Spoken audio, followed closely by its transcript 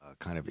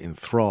kind of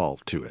enthrall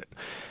to it.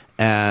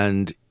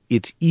 And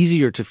it's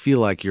easier to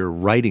feel like you're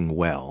writing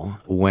well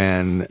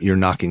when you're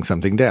knocking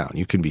something down.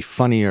 You can be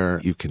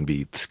funnier, you can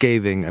be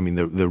scathing. I mean,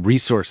 the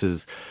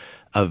resources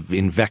of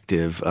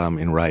invective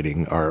in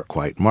writing are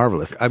quite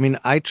marvelous. I mean,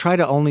 I try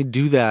to only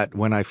do that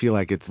when I feel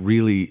like it's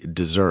really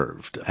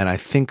deserved. And I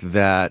think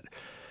that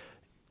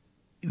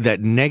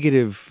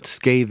negative,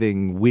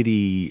 scathing,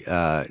 witty,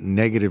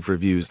 negative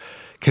reviews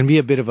can be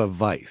a bit of a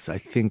vice. I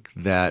think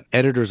that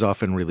editors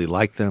often really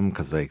like them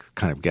because they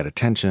kind of get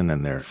attention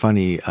and they're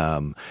funny.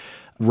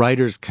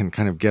 Writers can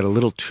kind of get a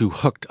little too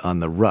hooked on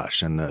the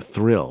rush and the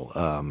thrill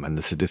and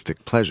the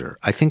sadistic pleasure.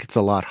 I think it's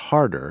a lot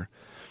harder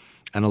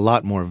and a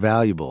lot more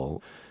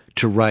valuable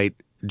to write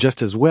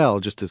just as well,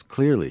 just as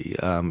clearly,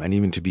 and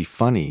even to be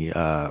funny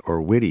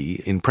or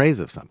witty in praise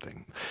of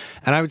something.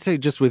 And I would say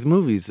just with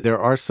movies, there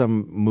are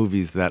some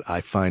movies that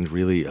I find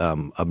really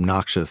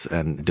obnoxious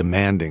and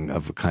demanding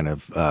of a kind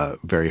of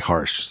very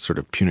harsh, sort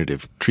of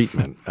punitive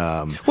treatment.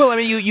 Well, I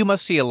mean, you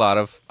must see a lot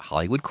of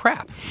Hollywood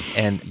crap.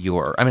 And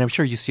I'm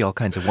sure you see all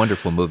kinds of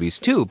wonderful movies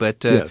too,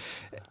 but... Yes.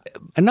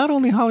 And not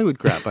only Hollywood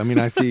crap. I mean,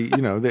 I see,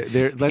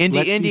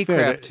 indie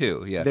crap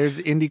too. Yeah, there's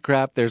indie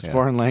crap. There's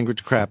foreign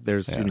language crap.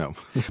 There's,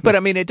 But I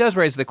mean, it does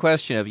raise the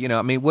question of,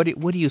 what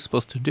are you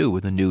supposed to do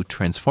with a new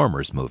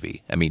Transformers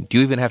movie? I mean, do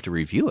you even have to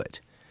review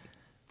it?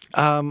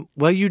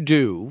 Well, you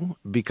do,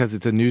 because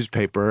it's a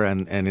newspaper,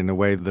 and in a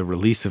way, the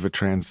release of a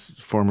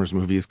Transformers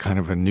movie is kind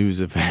of a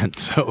news event.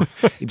 So,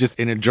 just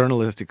in a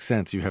journalistic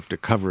sense, you have to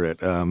cover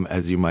it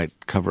as you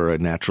might cover a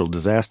natural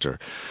disaster.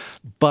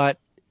 But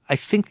I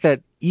think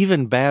that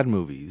even bad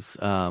movies,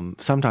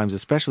 sometimes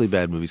especially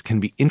bad movies, can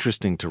be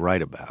interesting to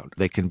write about.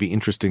 They can be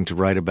interesting to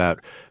write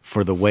about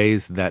for the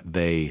ways that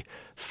they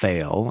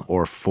fail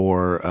or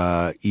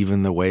for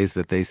even the ways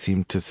that they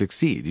seem to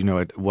succeed.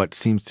 What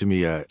seems to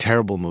me a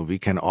terrible movie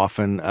can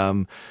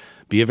often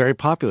be a very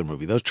popular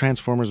movie. Those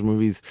Transformers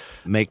movies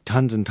make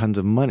tons and tons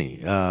of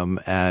money.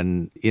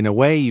 And in a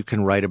way, you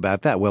can write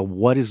about that. Well,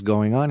 what is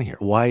going on here?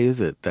 Why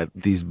is it that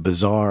these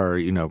bizarre,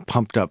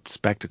 pumped up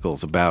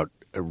spectacles about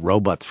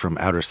robots from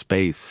outer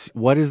space,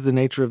 what is the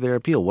nature of their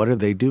appeal? What are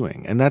they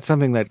doing? And that's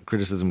something that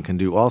criticism can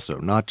do also,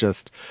 not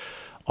just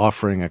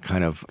offering a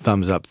kind of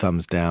thumbs up,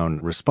 thumbs down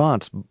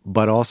response,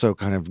 but also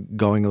kind of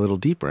going a little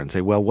deeper and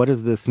say, well, what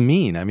does this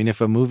mean? I mean,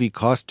 if a movie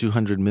costs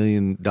 $200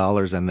 million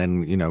and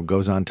then,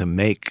 goes on to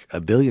make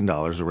 $1 billion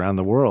around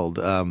the world,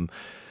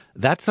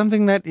 that's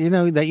something that,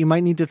 that you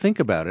might need to think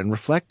about and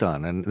reflect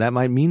on, and that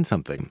might mean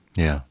something.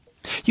 Yeah.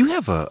 You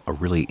have a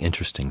really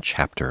interesting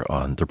chapter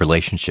on the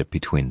relationship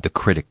between the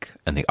critic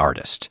and the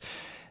artist.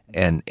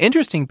 And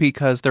interesting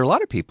because there are a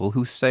lot of people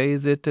who say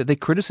that the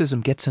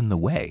criticism gets in the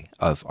way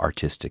of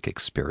artistic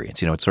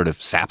experience. It sort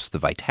of saps the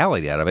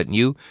vitality out of it. And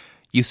you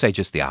say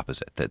just the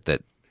opposite,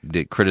 that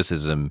the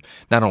criticism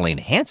not only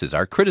enhances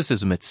art,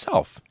 criticism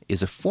itself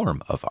is a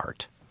form of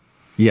art.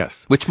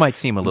 Yes. Which might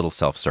seem a little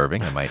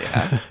self-serving, I might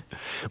add.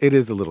 It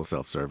is a little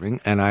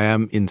self-serving, and I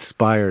am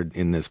inspired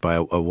in this by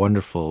a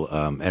wonderful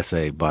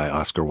essay by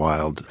Oscar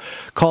Wilde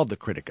called The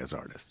Critic as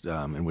Artist,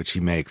 in which he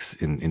makes,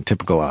 in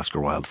typical Oscar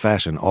Wilde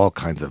fashion, all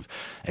kinds of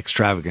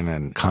extravagant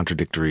and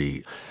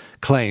contradictory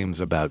claims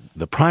about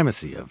the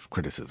primacy of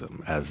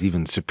criticism as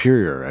even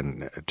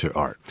superior to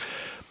art.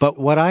 But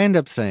what I end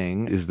up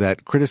saying is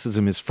that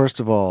criticism is,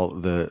 first of all,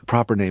 the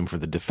proper name for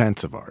the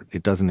defense of art.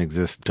 It doesn't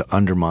exist to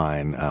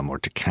undermine or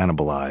to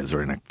cannibalize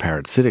or in a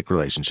parasitic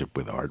relationship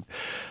with art,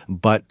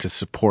 but to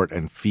support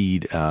and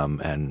feed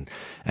and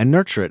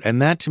nurture it. And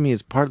that, to me,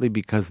 is partly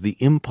because the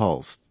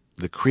impulse,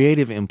 the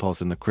creative impulse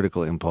and the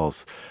critical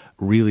impulse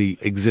really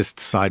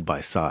exists side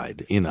by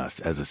side in us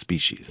as a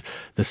species.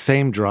 The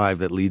same drive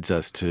that leads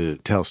us to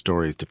tell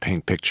stories, to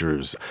paint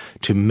pictures,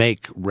 to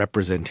make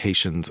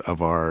representations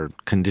of our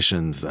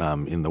conditions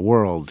in the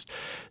world,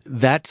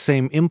 that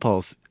same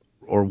impulse,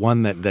 or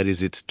one that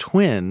is its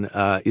twin,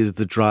 is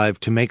the drive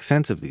to make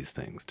sense of these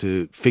things,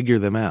 to figure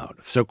them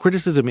out. So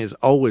criticism is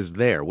always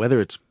there, whether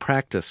it's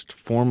practiced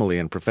formally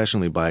and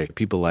professionally by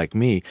people like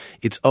me,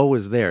 it's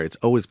always there. It's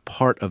always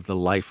part of the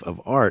life of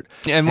art.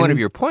 And one of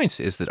your points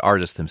is that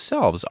artists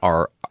themselves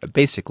are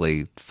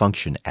basically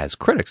function as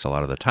critics a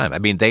lot of the time. I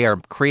mean, they are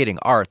creating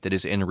art that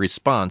is in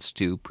response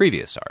to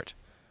previous art.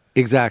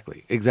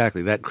 Exactly.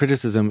 That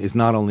criticism is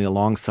not only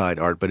alongside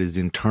art, but is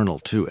internal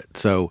to it.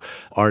 So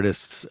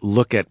artists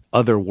look at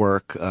other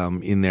work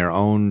in their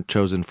own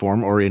chosen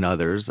form or in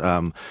others.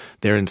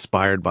 They're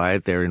inspired by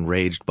it. They're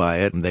enraged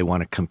by it. And they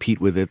want to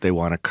compete with it. They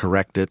want to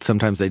correct it.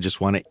 Sometimes they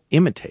just want to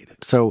imitate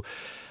it. So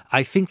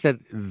I think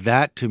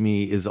that to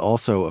me is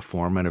also a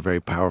form, and a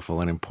very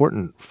powerful and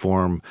important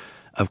form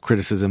of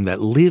criticism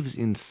that lives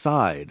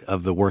inside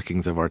of the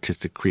workings of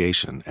artistic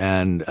creation.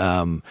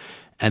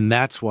 And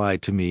that's why,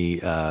 to me,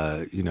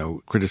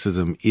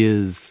 criticism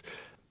is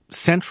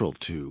central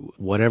to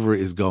whatever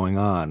is going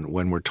on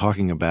when we're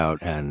talking about,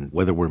 and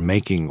whether we're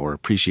making or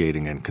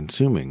appreciating and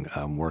consuming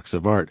works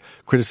of art.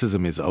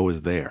 Criticism is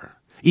always there,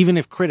 even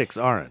if critics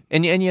aren't.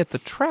 And yet the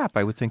trap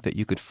I would think that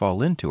you could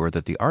fall into, or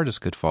that the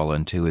artist could fall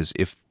into, is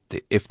if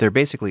they're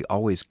basically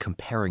always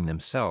comparing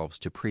themselves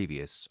to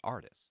previous artists.